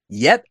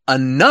Yet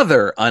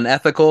another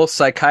unethical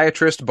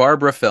psychiatrist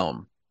Barbara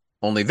film.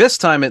 Only this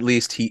time, at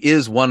least, he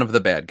is one of the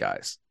bad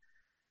guys.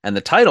 And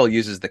the title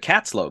uses the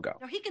Cats logo.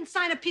 Now, he can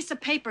sign a piece of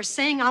paper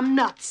saying I'm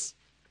nuts,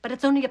 but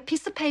it's only a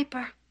piece of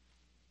paper.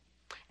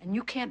 And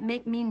you can't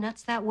make me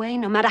nuts that way,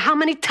 no matter how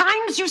many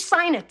times you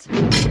sign it.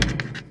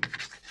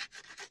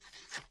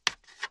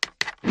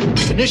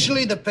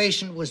 Initially, the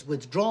patient was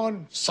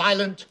withdrawn,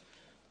 silent,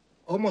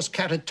 almost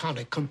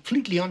catatonic,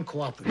 completely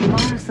uncooperative.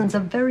 Morrison's a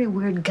very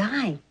weird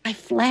guy. I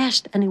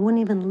flashed and he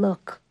wouldn't even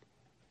look.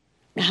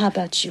 Now, how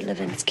about you,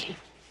 Levinsky?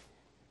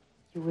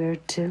 You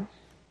weird too?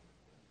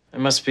 I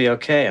must be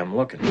okay. I'm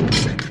looking. Do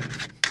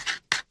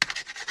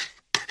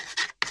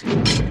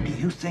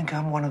you think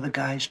I'm one of the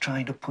guys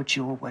trying to put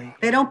you away?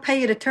 They don't pay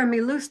you to turn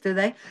me loose, do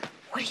they?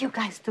 What do you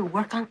guys do?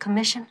 Work on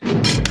commission?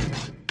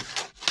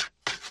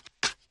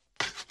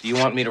 Do you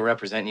want me to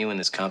represent you in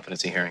this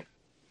competency hearing?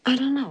 I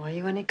don't know. Are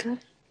you any good?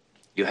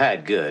 You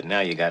had good. Now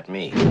you got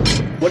me.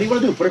 What do you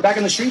want to do? Put her back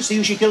in the street, see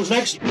who she kills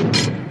next?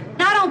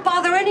 Now, don't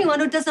bother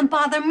anyone who doesn't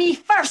bother me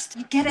first.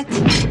 You get it?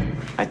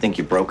 I think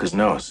you broke his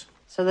nose.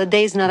 So the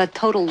day's not a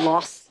total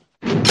loss.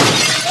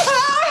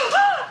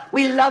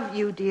 We love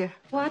you, dear.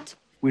 What?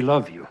 We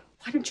love you.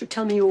 Why didn't you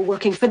tell me you were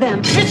working for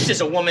them? This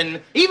is a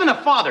woman even a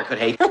father could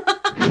hate. Maybe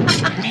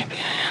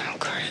I am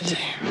crazy.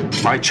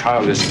 My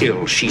child is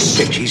ill. She's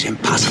sick. She's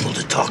impossible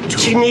to talk to.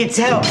 She needs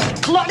help.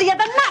 Claudia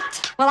the Nut!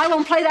 Well, I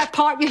won't play that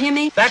part, you hear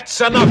me? That's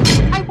enough.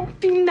 I won't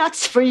be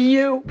nuts for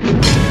you.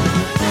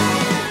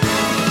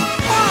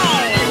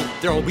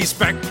 There'll be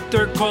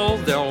spectacle,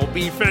 there'll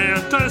be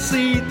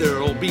fantasy,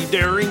 there'll be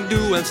daring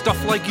do and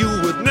stuff like you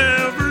would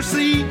never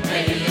see.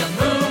 Be a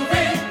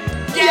movie.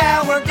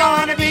 Yeah, we're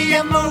gonna be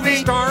a movie.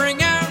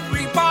 Starring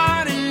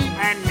everybody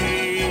And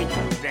me.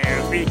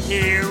 There'll be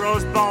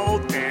heroes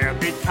bold, there'll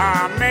be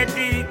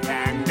comedy,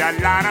 and a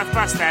lot of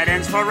fuss that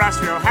ends for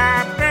us real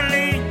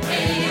happily.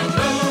 Be a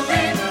movie.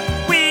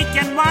 We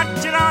can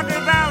watch it all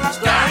develop.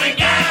 Starring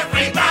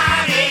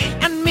everybody.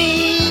 And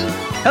me.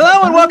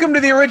 Hello and welcome to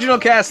the original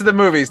cast of the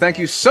movies. Thank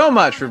you so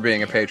much for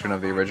being a patron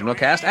of the original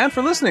cast and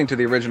for listening to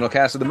the original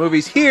cast of the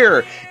movies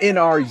here in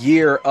our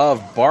year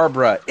of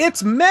Barbara.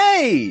 It's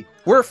May!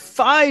 We're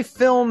 5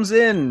 films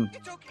in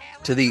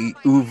to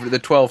the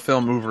 12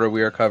 film oeuvre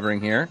we are covering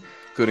here,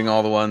 including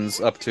all the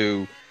ones up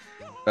to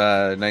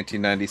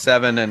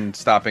 1997 and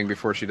stopping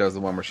before she does the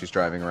one where she's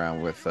driving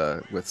around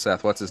with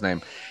Seth. What's his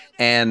name?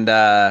 And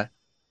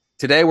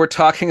today we're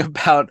talking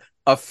about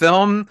a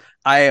film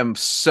I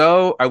was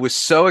so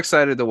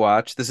excited to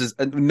watch. This is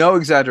no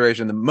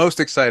exaggeration. The most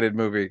excited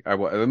movie,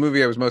 the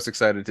movie I was most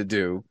excited to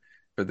do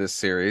for this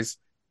series,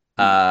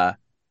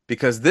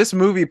 because this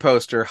movie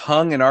poster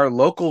hung in our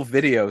local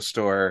video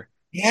store,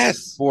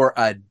 yes, for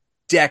a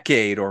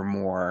decade or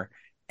more,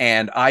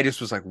 and I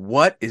just was like,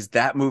 "What is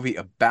that movie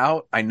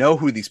about?" I know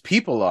who these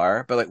people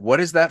are, but like, what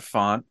is that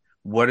font?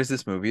 What is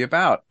this movie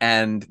about?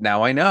 And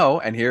now I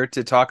know, and here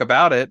to talk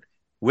about it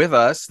with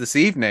us this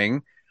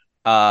evening,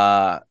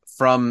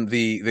 from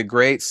the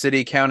great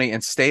city, county,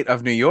 and state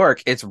of New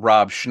York, it's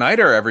Rob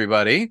Schneider,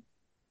 everybody.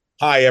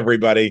 Hi,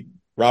 everybody.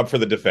 Rob for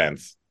the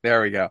defense.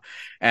 There we go.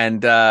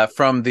 And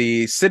from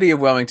the city of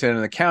Wilmington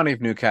and the county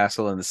of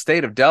Newcastle and the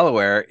state of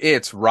Delaware,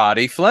 it's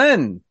Roddy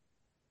Flynn.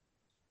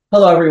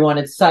 Hello, everyone.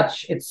 It's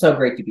so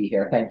great to be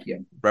here. Thank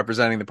you.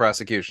 Representing the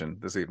prosecution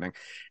this evening.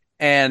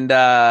 And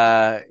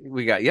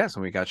we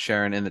got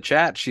Sharon in the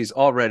chat. She's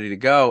all ready to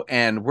go.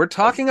 And we're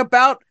talking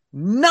about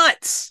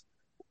Nuts.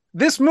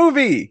 This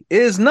movie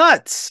is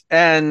nuts.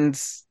 And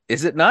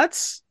is it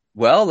nuts?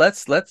 Well,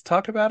 let's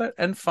talk about it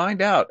and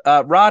find out.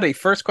 Roddy,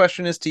 first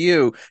question is to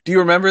you. Do you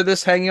remember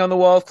this hanging on the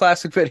wall of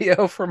classic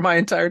video for my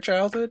entire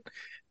childhood?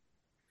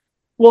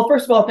 Well,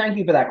 first of all, thank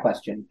you for that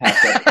question,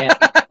 Patrick. And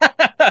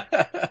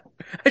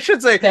I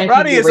should say,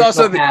 Roddy is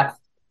also the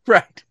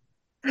right.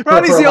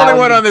 Roddy's the only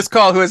one on this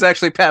call who has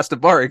actually passed a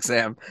bar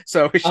exam,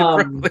 so we should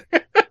probably.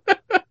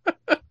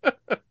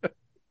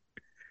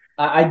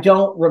 I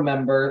don't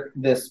remember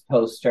this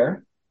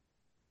poster.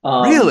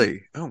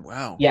 Really? Oh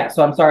wow. Yeah,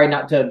 so I'm sorry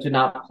not to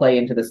not play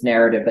into this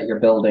narrative that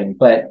you're building,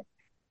 but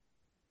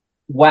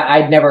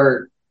I'd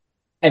never.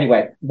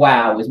 Anyway,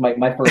 wow is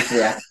my first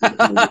reaction to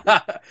the movie.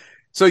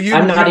 So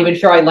I'm not even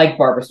sure I like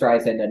Barbra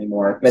Streisand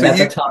anymore, but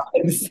that's a tough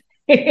thing to say.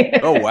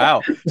 Oh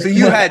wow! So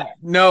you had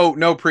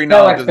no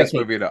pre-knowledge of this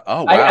movie at all.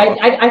 Oh wow!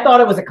 I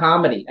thought it was a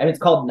comedy. I mean, it's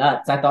called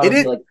Nuts. I thought it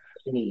would be like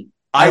funny.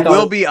 I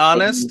will be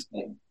honest.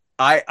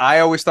 I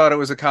always thought it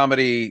was a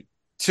comedy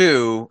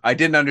too. I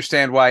didn't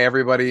understand why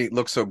everybody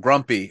looked so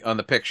grumpy on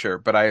the picture,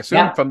 but I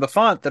assumed from the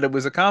font that it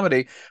was a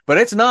comedy. But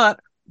it's not.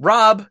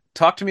 Rob,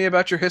 talk to me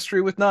about your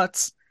history with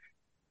Nuts.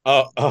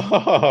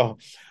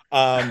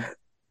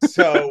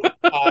 So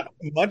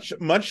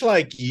much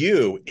like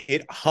you,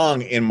 it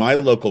hung in my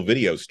local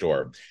video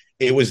store.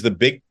 It was the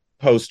big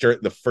poster,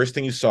 the first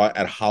thing you saw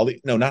at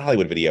not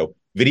Hollywood Video,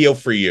 Video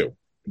for You,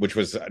 which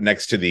was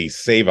next to the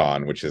Save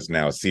On, which is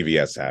now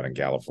CVS out in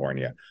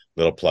California.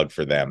 Little plug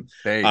for them.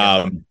 There you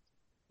go.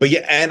 But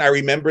yeah, and I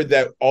remember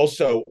that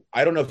also,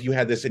 I don't know if you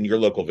had this in your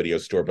local video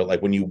store, but like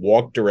when you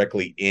walk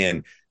directly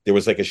in, there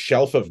was like a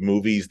shelf of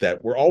movies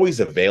that were always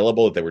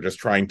available that they were just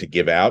trying to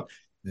give out.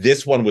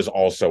 This one was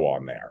also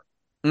on there.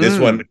 This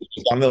one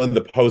was on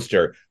the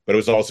poster, but it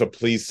was also,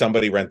 please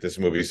somebody rent this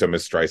movie so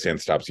Miss Streisand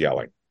stops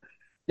yelling.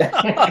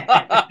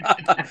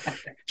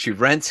 She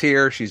rents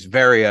here. She's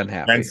very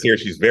unhappy. Rents here.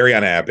 She's very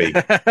unhappy.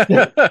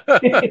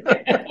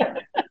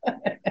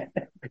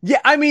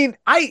 Yeah, I mean,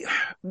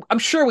 I'm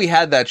sure we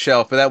had that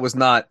shelf, but that was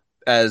not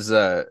as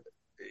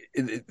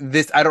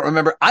this. I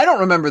don't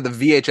remember the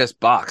VHS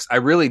box. I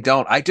really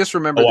don't. I just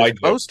remember the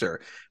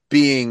poster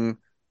being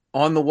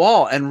on the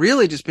wall and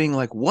really just being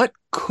like, what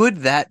could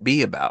that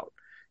be about?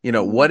 You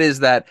know, what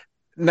is that?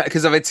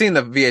 Because if I'd seen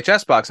the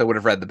VHS box, I would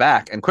have read the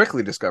back and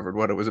quickly discovered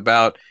what it was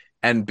about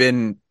and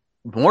been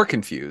more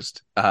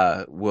confused.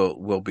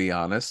 We'll be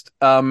honest.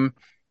 So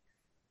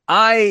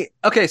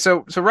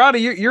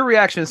Roddy, your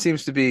reaction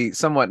seems to be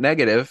somewhat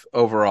negative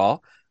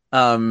overall.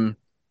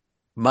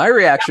 My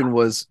reaction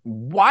was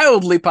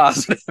wildly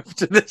positive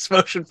to this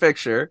motion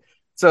picture.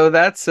 So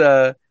that's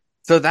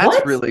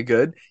really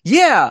good.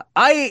 Yeah,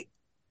 I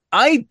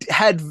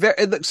had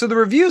so the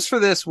reviews for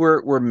this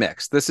were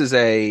mixed. This is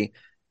a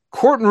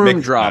courtroom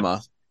Mixed drama.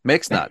 nuts.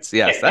 Mixed nuts.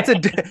 Yes,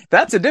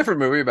 that's a different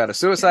movie about a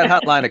suicide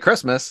hotline at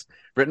Christmas,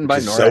 written by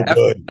Nora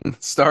Ephron,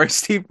 starring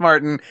Steve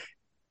Martin.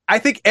 I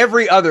think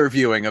every other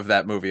viewing of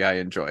that movie, I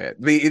enjoy it.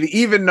 The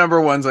even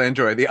number ones I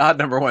enjoy. The odd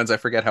number ones, I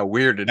forget how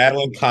weird it is.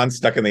 Madeline Kahn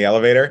stuck in the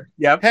elevator.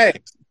 Yep. Hey.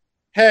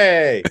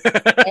 Hey.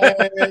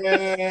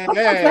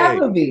 That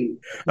movie.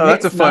 Oh,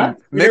 that's a fun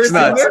Mixed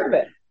Nuts.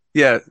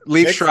 Yeah,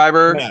 Liev Mixed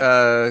Schreiber,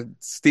 Nuts.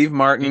 Steve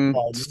Martin,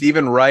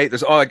 Stephen Wright.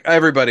 There's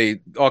everybody,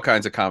 all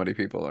kinds of comedy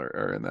people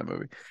are in that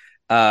movie.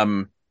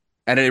 And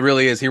it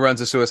really is. He runs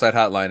a suicide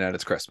hotline and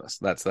it's Christmas.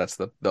 That's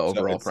the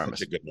overall premise.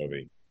 Such a good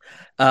movie.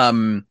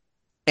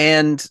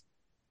 And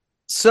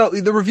so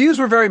the reviews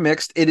were very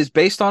mixed. It is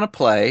based on a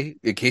play,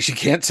 in case you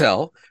can't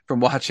tell from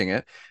watching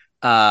it.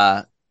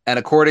 And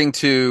according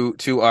to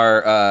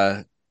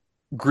our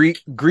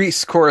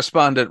Greece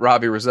correspondent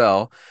Robbie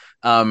Rozelle,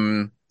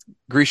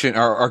 Grecian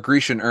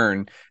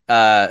urn,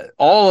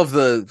 all of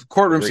the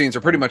courtroom scenes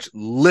are pretty much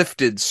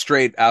lifted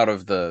straight out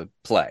of the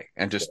play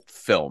and just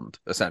filmed,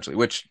 essentially,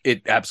 which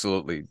it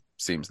absolutely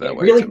seems that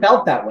way. It really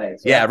felt that way.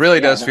 So yeah, it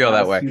really does feel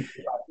that way.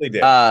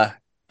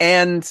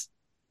 And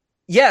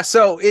yeah,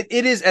 so it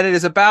is, and it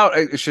is about.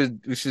 We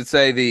should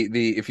say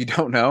the if you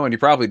don't know, and you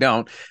probably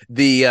don't,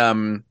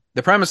 the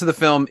premise of the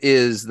film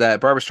is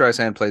that Barbra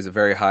Streisand plays a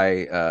very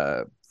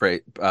high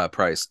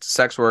priced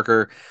sex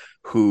worker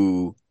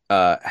who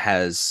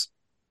has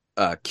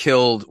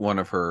killed one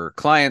of her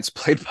clients,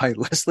 played by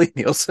Leslie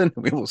Nielsen.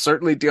 We will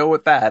certainly deal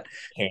with that.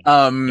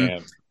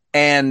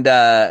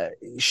 And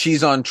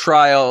she's on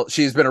trial.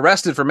 She's been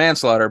arrested for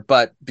manslaughter,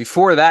 but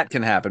before that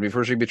can happen,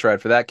 before she can be tried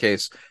for that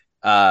case,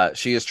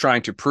 she is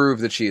trying to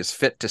prove that she is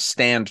fit to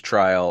stand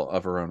trial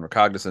of her own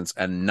recognizance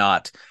and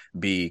not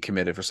be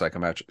committed for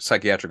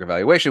psychiatric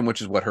evaluation,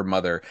 which is what her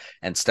mother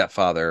and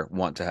stepfather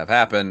want to have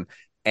happen.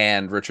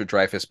 And Richard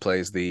Dreyfuss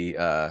plays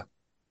the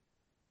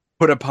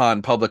put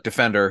upon public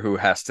defender who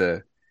has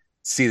to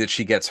see that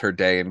she gets her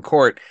day in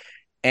court.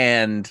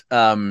 And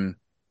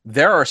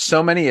there are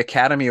so many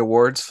Academy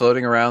Awards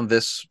floating around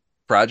this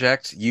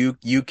project. You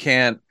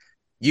can't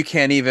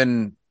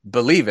even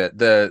believe it.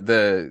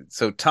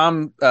 So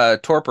Tom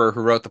Torper,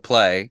 who wrote the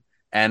play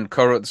and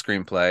co-wrote the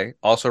screenplay,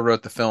 also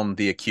wrote the film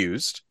The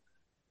Accused,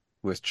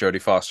 which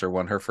Jodie Foster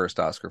won her first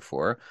Oscar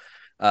for.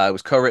 It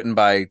was co-written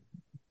by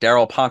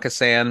Daryl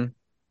Ponkasan,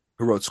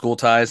 who wrote School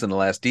Ties and The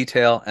Last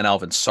Detail, and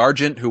Alvin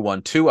Sargent, who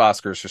won 2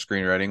 Oscars for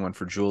screenwriting, one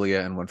for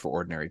Julia and one for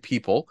Ordinary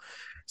People.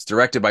 It's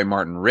directed by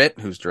Martin Ritt,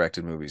 who's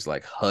directed movies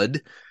like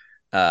HUD,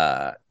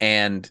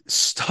 and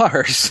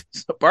stars.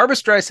 So Barbra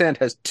Streisand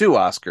has 2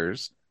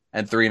 Oscars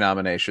and 3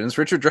 nominations.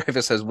 Richard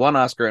Dreyfuss has 1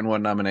 Oscar and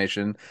 1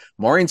 nomination.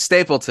 Maureen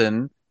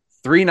Stapleton,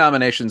 3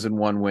 nominations and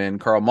 1 win.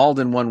 Carl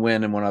Malden, 1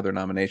 win and 1 other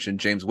nomination.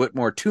 James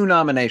Whitmore, 2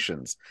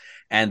 nominations.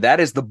 And that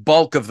is the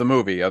bulk of the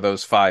movie, of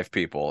those 5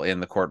 people in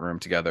the courtroom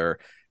together,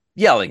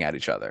 yelling at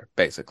each other,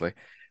 basically.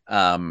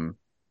 And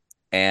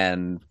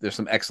there's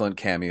some excellent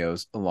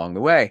cameos along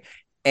the way.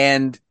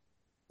 And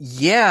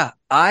yeah,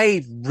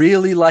 I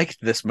really liked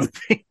this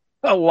movie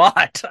a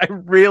lot. I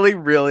really,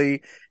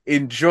 really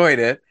enjoyed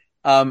it.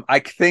 I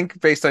think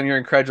based on your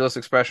incredulous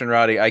expression,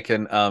 Roddy, I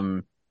think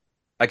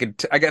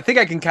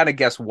I can kind of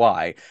guess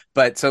why.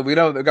 But so we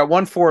know we've got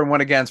 1 for and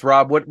 1 against.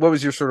 Rob, what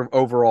was your sort of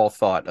overall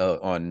thought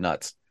on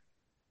Nuts?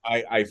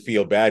 I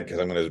feel bad because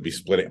I'm going to be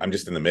splitting. I'm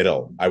just in the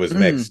middle. I was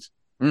mixed.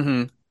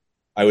 Mm-hmm.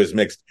 I was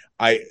mixed.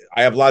 I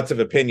have lots of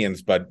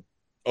opinions, but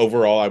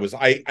overall,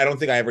 I don't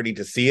think I ever need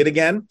to see it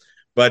again.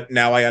 But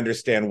now I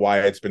understand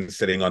why it's been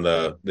sitting on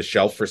the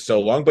shelf for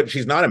so long. But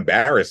she's not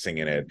embarrassing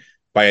in it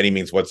by any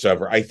means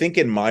whatsoever. I think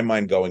in my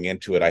mind going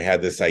into it, I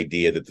had this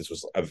idea that this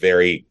was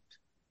a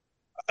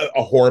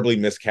horribly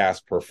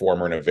miscast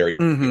performer and a very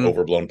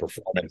overblown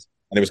performance,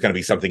 and there was going to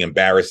be something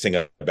embarrassing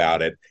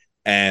about it.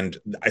 And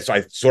so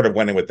I sort of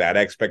went in with that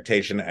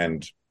expectation,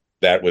 and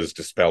that was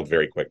dispelled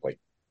very quickly.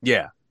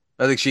 Yeah,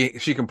 I think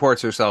she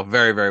comports herself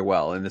very, very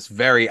well in this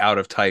very out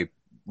of type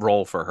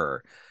role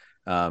for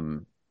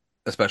her,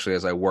 especially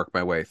as I work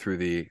my way through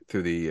the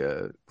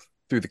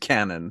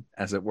canon,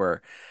 as it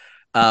were.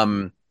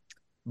 Are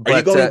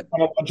you going in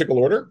chronological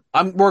order?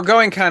 We're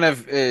going kind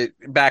of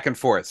back and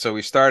forth. So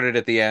we started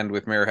at the end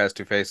with Mirror Has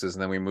Two Faces,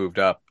 and then we moved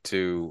up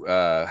to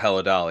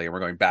Hello Dolly, and we're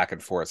going back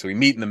and forth. So we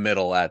meet in the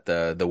middle at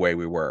the way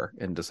we were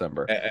in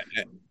December.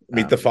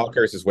 Meet the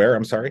Fockers is where?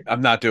 I'm sorry.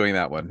 I'm not doing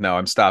that one. No,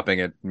 I'm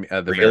stopping at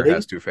the Really? Mirror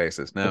Has Two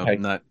Faces. No, Okay.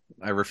 I'm not.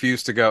 I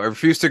refuse to go. I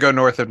refuse to go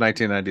north of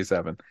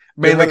 1997,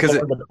 mainly because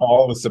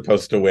Paul was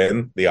supposed to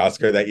win the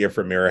Oscar that year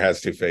for Mirror Has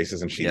Two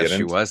Faces, and she didn't.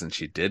 she wasn't.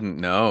 She didn't.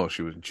 No,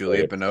 she was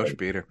Juliette Binoche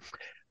beat her.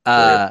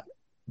 Right.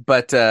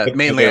 But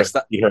mainly I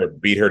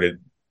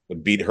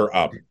beat her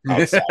up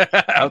outside.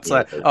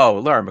 outside. Oh,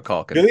 Laura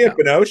McCall. Juliette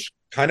Binoche,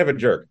 kind of a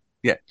jerk.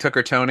 Yeah, took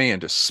her Tony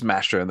and just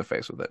smashed her in the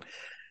face with it.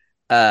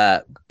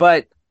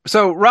 But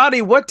so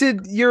Roddy, what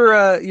did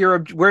your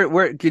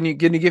where can you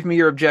give me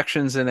your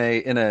objections in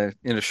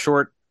a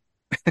short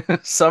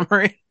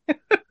summary? Do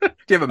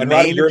you have a And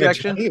Roddy, main you're an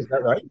objection? attorney, is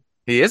that right?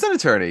 He is an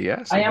attorney.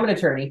 Yes, I am an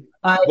attorney.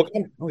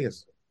 Oh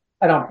yes.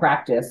 I don't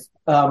practice,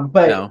 but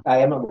No. I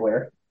am a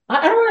lawyer.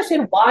 I don't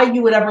understand why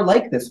you would ever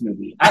like this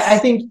movie. I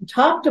think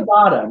top to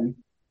bottom,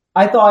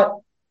 I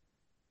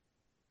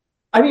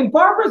mean,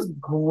 Barbara's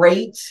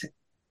great,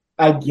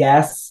 I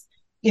guess,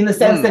 in the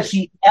sense that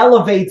she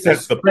elevates a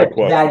That's the script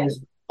quote. that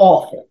is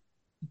awful.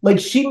 Like,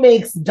 she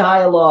makes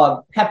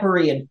dialogue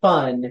peppery and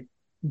fun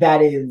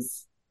that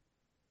is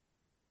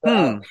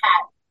pat,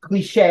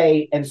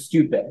 cliche, and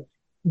stupid.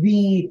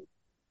 The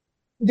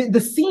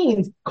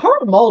scenes,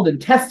 Carl Malden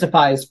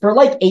testifies for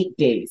like 8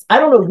 days. I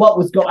don't know what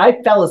was going.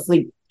 I fell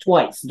asleep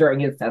twice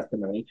during his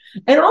testimony.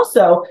 And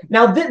also,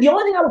 now the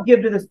only thing I would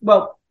give to this,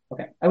 well,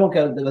 okay, I won't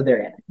go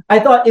there yet. I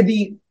thought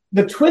the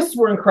twists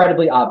were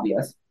incredibly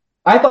obvious.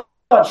 I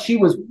thought she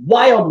was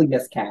wildly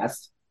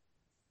miscast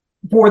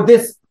for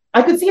this.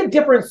 I could see a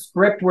different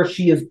script where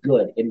she is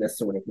good in this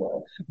sort of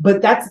role,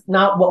 but that's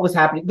not what was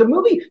happening. The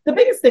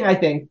biggest thing, I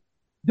think,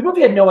 the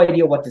movie had no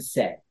idea what to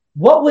say.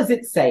 What was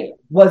it saying?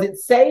 Was it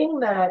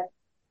saying that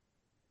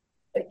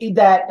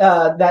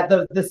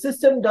the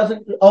system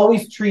doesn't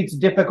always treats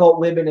difficult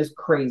women as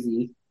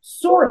crazy?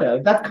 Sort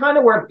of. That's kind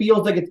of where it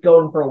feels like it's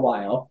going for a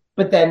while,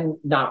 but then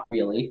not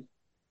really.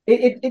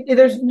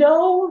 There's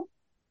no.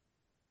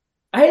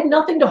 I had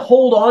nothing to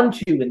hold on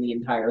to in the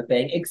entire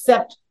thing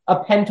except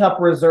a pent-up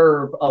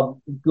reserve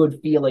of good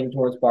feeling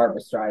towards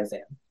Barbara Streisand.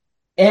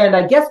 And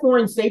I guess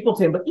Maureen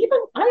Stapleton, but even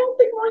I don't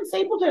think Maureen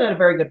Stapleton had a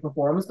very good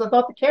performance. I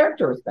thought the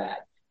character was bad.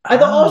 I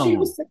thought all she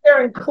was sit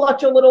there and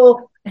clutch a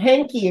little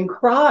hanky and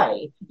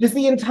cry just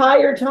the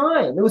entire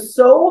time. It was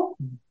so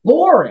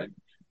boring.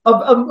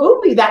 A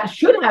movie that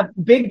should have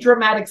big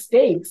dramatic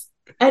stakes,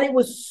 and it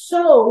was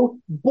so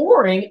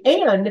boring.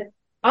 And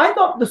I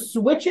thought the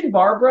switch in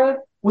Barbara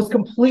was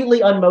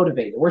completely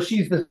unmotivated, where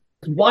she's this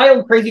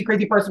wild, crazy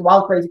person,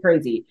 wild,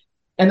 crazy.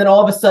 And then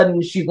all of a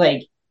sudden she's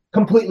like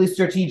completely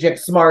strategic,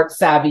 smart,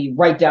 savvy,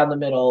 right down the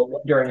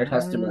middle during her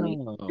testimony.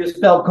 Just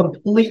felt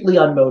completely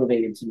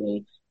unmotivated to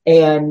me.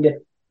 And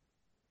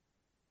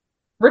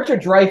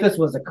Richard Dreyfuss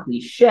was a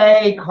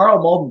cliche.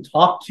 Carl Malden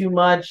talked too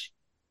much.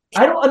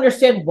 I don't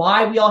understand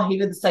why we all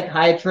hated the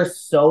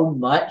psychiatrist so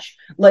much.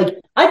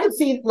 Like, I could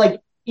see, like,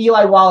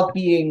 Eli Wallach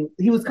he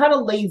was kind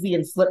of lazy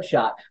and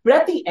slipshod. But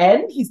at the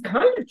end, he's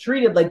kind of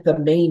treated like the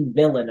main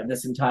villain of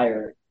this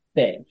entire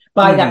thing.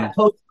 By that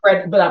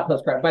post-credit, but not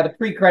post-credit, by the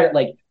pre-credit,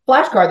 like,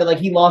 flashcard that, like,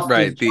 he lost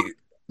right, his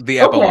the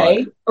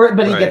epilogue.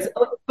 But he gets,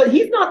 but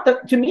he's not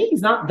to me,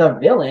 he's not the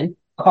villain.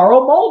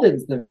 Carl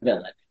Malden's the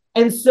villain.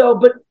 And so,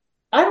 but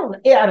I don't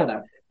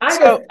know. I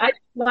have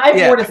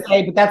more to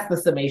say, but that's the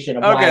summation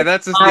of why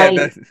that's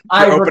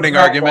your opening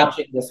argument.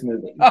 Watching this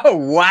movie. Oh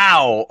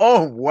wow!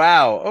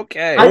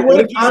 Okay. I would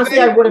have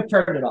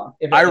turned it off.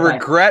 I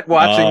regret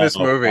watching this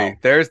movie.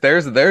 There's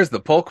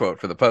the pull quote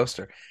for the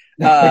poster.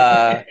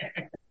 I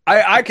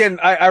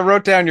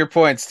wrote down your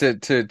points to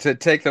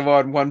take them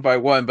on one by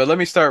one, but let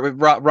me start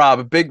with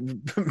Rob.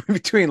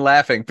 Between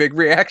laughing, big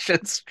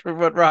reactions from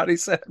what Roddy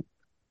said.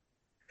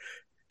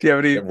 Do you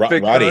have any?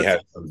 Roddy has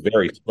some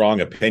very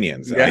strong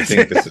opinions. Yes. I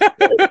think this is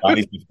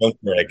Roddy's the film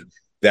critic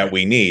that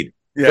we need.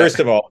 Yeah.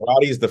 First of all,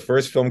 Roddy's the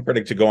first film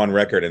critic to go on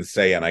record and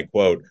say, and I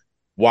quote,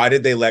 "Why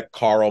did they let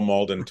Carl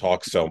Malden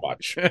talk so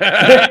much?" Now,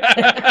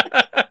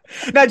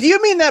 do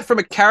you mean that from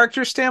a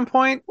character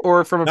standpoint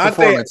or from a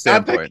performance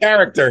standpoint? Not the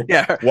character.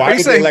 Yeah. Why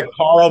did they let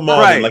Carl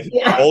Malden, like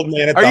Yeah. the old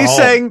man at Are the you home?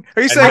 saying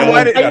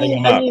why did shutting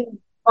him up?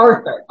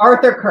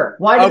 Arthur Kirk.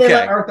 Why did they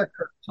let Arthur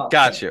Kirk talk?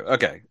 Got you.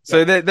 Okay.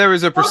 So there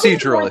was a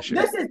procedural issue.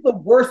 This is the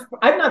worst.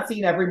 I've not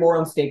seen every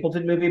Maureen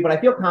Stapleton movie, but I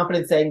feel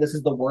confident saying this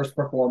is the worst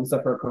performance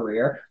of her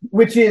career,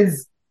 which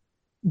is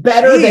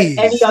better than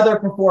any other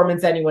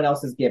performance anyone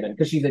else has given,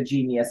 because she's a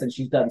genius and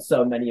she's done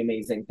so many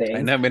amazing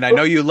things. I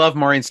know you love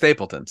Maureen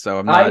Stapleton, so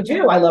I'm not. I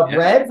do. I love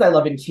Reds. I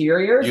love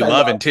Interiors. You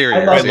love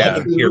Interiors. I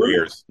love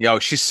Interiors. Yo,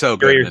 she's so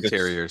good in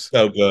Interiors.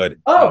 So good.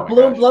 Oh,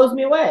 Bloom blows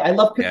me away. I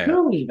love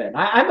Cocoon even.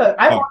 I'm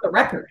on the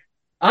record.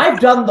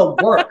 I've done the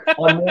work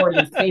on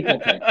Maureen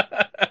Stapleton.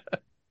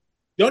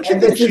 Don't you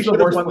And think this she is the should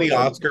have worst won the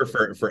one. Oscar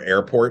for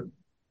Airport?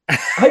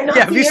 I've not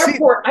Yeah, have you seen seen-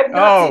 Airport. I've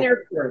not Oh. seen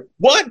Airport.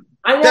 What?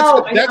 I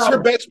know. That's her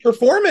best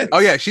performance. Oh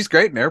yeah, she's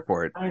great in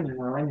Airport. I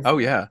know. Oh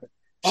yeah.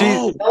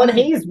 Oh, Helen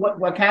Hayes,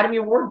 what Academy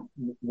Award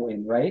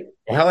win, right?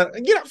 Helen,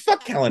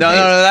 fuck Helen. No,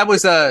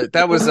 Hayes.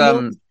 that was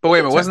but wait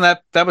a minute, wasn't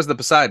that was the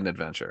Poseidon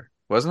Adventure,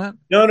 wasn't it?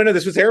 No.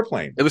 This was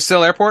Airplane. It was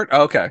still Airport?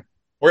 Oh, okay.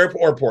 Or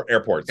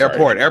Airport. Sorry.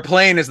 Airport.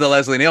 Airplane is the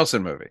Leslie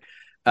Nielsen movie.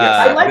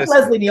 Yes. I like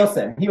Leslie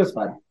Nielsen. He was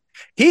fun.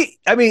 He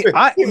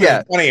was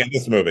yeah. funny in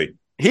this movie.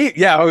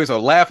 Always a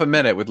laugh a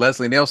minute with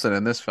Leslie Nielsen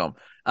in this film.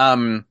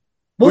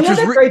 Well, Which you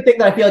know was that great thing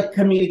that I feel like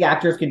comedic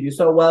actors can do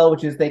so well,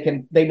 which is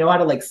they know how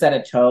to like set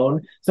a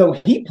tone. So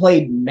he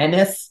played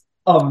Menace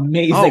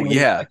amazingly. Oh,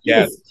 yeah. Like, he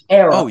was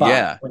terrifying Oh,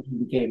 yeah. when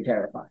he became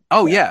terrifying.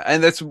 Oh yeah,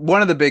 and that's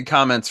one of the big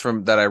comments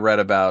that I read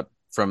about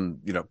from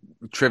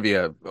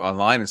trivia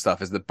online and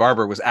stuff, is that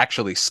Barbara was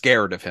actually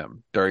scared of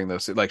him during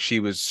those. Like, she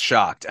was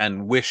shocked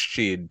and wished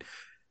she'd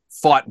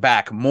fought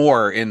back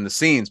more in the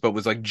scenes, but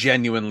was like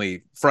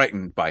genuinely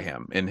frightened by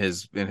him in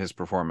his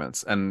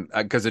performance, and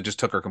because it just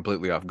took her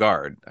completely off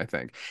guard. I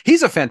think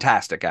he's a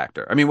fantastic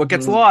actor. I mean, what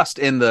gets lost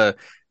in the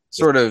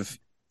sort of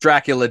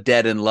Dracula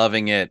Dead and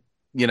Loving It,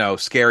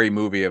 scary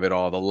movie of it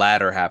all, the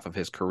latter half of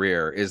his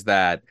career, is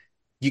that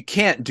you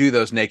can't do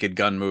those Naked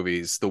Gun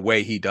movies the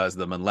way he does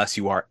them unless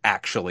you are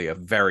actually a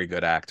very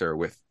good actor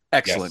with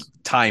excellent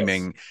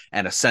timing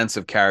and a sense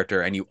of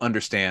character, and you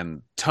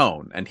understand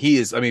tone. And he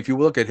is, I mean, if you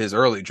look at his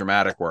early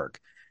dramatic work,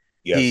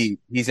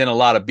 he's in a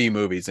lot of B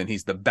movies, and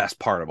he's the best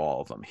part of all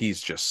of them. He's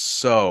just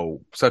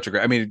such a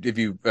great, I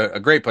mean,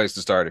 a great place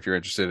to start if you're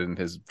interested in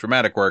his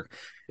dramatic work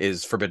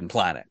is Forbidden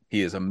Planet.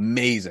 He is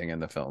amazing in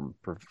the film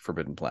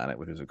Forbidden Planet,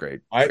 which is a great.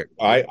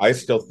 I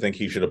still think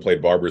he should have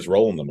played Barbara's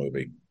role in the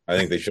movie. I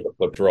think they should have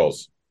flipped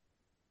roles.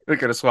 They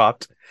could have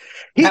swapped.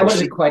 That would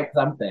be quite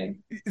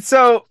something.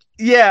 So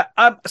yeah,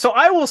 so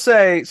I will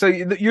say, so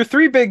your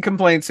three big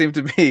complaints seem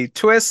to be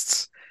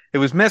twists, it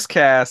was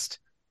miscast,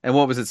 and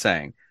what was it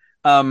saying?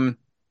 The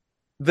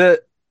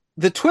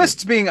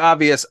twists being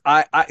obvious.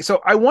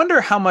 I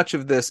wonder how much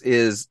of this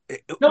is.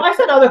 No, I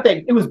said other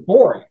things. It was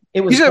boring.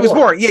 It was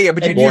boring. Yeah,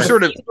 but you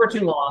sort of were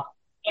too long.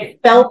 It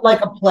felt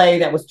like a play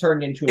that was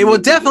turned into.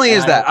 It definitely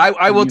is that.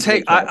 I will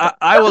take.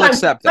 I will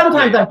accept that.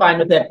 Sometimes I'm fine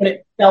with it, but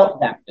it felt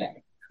that way.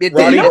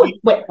 Roddy,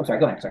 wait, I'm sorry.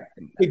 Go ahead. Sorry.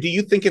 Do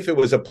you think if it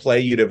was a play,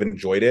 you'd have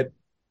enjoyed it?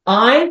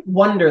 I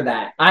wonder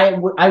that. I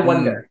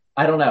wonder.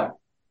 I don't know.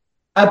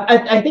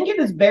 I think it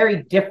is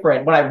very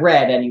different. What I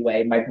read,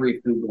 anyway, my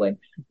brief Googling,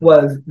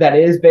 was that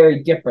it is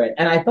very different.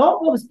 And I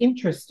thought what was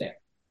interesting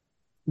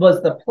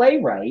was the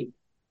playwright,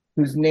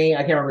 whose name, I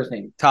can't remember his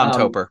name. Tom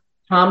Topper.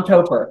 Tom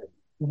Topper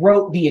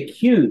wrote The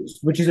Accused,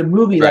 which is a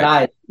movie that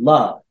I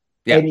love.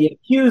 Yeah. And The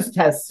Accused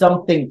has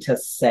something to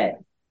say.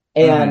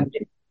 And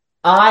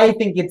I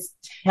think it's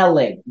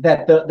telling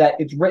that that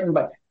it's written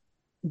by,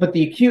 but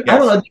The Accused, I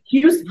don't know, The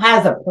Accused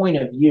has a point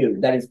of view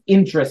that is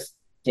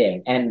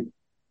interesting, and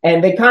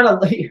they kind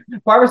of,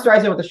 Barbara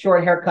Streisand with a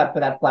short haircut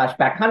for that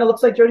flashback kind of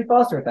looks like Jodie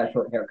Foster with that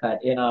short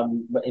haircut in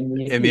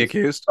The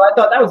Accused. So I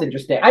thought that was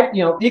interesting.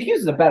 The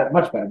Accused is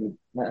much better movie.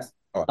 Yes.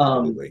 Oh,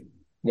 absolutely.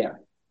 Yeah.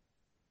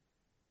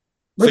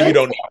 So you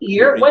don't know.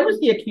 When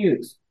was The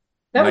Accused?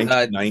 That was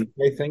 90,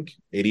 I think.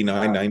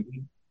 89,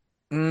 90.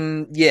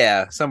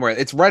 Yeah, somewhere.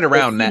 It's right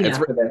around that.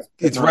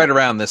 It's right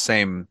around the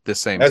same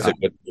time.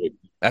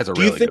 That's a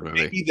really good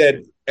movie. Maybe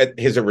that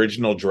his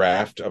original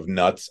draft of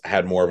Nuts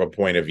had more of a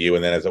point of view,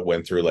 and then as it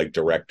went through like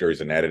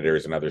directors and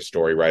editors and other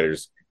story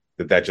writers,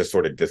 that just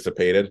sort of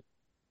dissipated?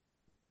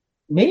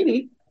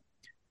 Maybe.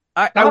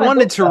 I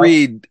wanted to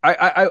read.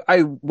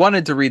 I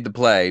wanted to read the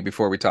play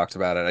before we talked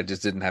about it. I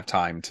just didn't have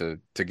time to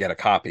get a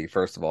copy,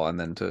 first of all, and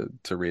then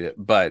to read it.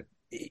 But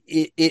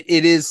it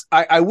is.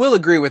 I will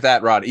agree with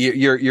that, Rod.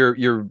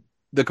 You're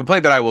the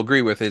complaint that I will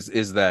agree with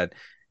is that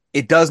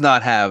it does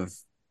not have.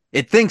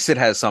 It thinks it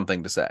has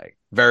something to say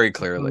very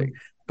clearly,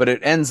 but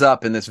it ends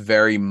up in this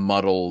very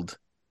muddled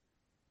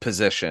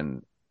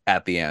position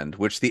at the end,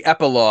 which the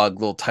epilogue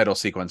little title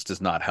sequence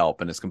does not help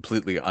and is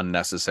completely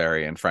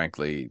unnecessary and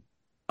frankly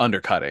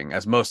undercutting,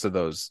 as most of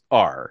those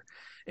are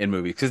in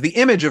movies. Because the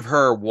image of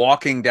her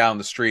walking down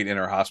the street in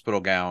her hospital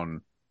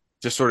gown,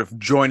 just sort of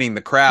joining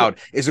the crowd,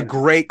 is a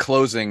great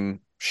closing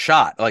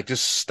shot. Like,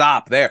 just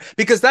stop there,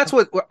 because that's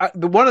what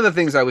one of the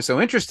things I was so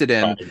interested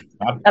in.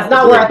 That's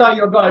not where I thought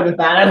you were going with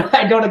that.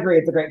 I don't agree.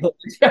 It's a great closing.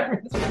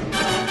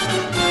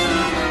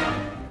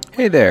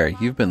 Hey there,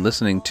 you've been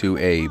listening to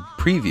a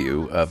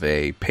preview of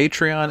a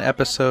Patreon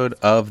episode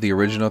of the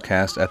Original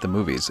Cast at the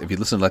Movies. If you'd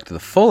listen to the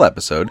full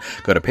episode,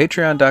 go to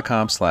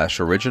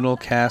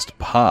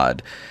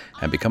patreon.com/originalcastpod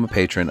and become a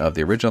patron of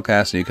the Original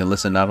Cast, and you can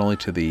listen not only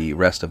to the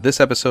rest of this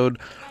episode,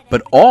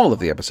 but all of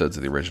the episodes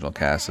of the Original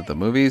Cast at the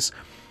Movies.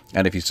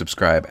 And if you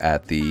subscribe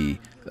at the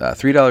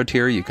 $3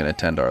 tier, you can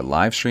attend our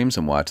live streams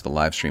and watch the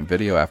live stream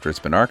video after it's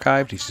been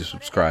archived. If you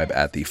subscribe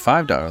at the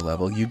 $5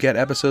 level, you get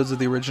episodes of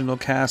the Original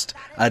Cast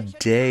a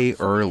day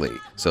early.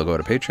 So go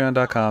to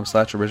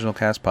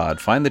patreon.com/originalcastpod,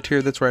 find the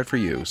tier that's right for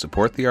you,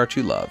 support the art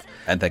you love,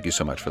 and thank you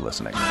so much for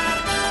listening.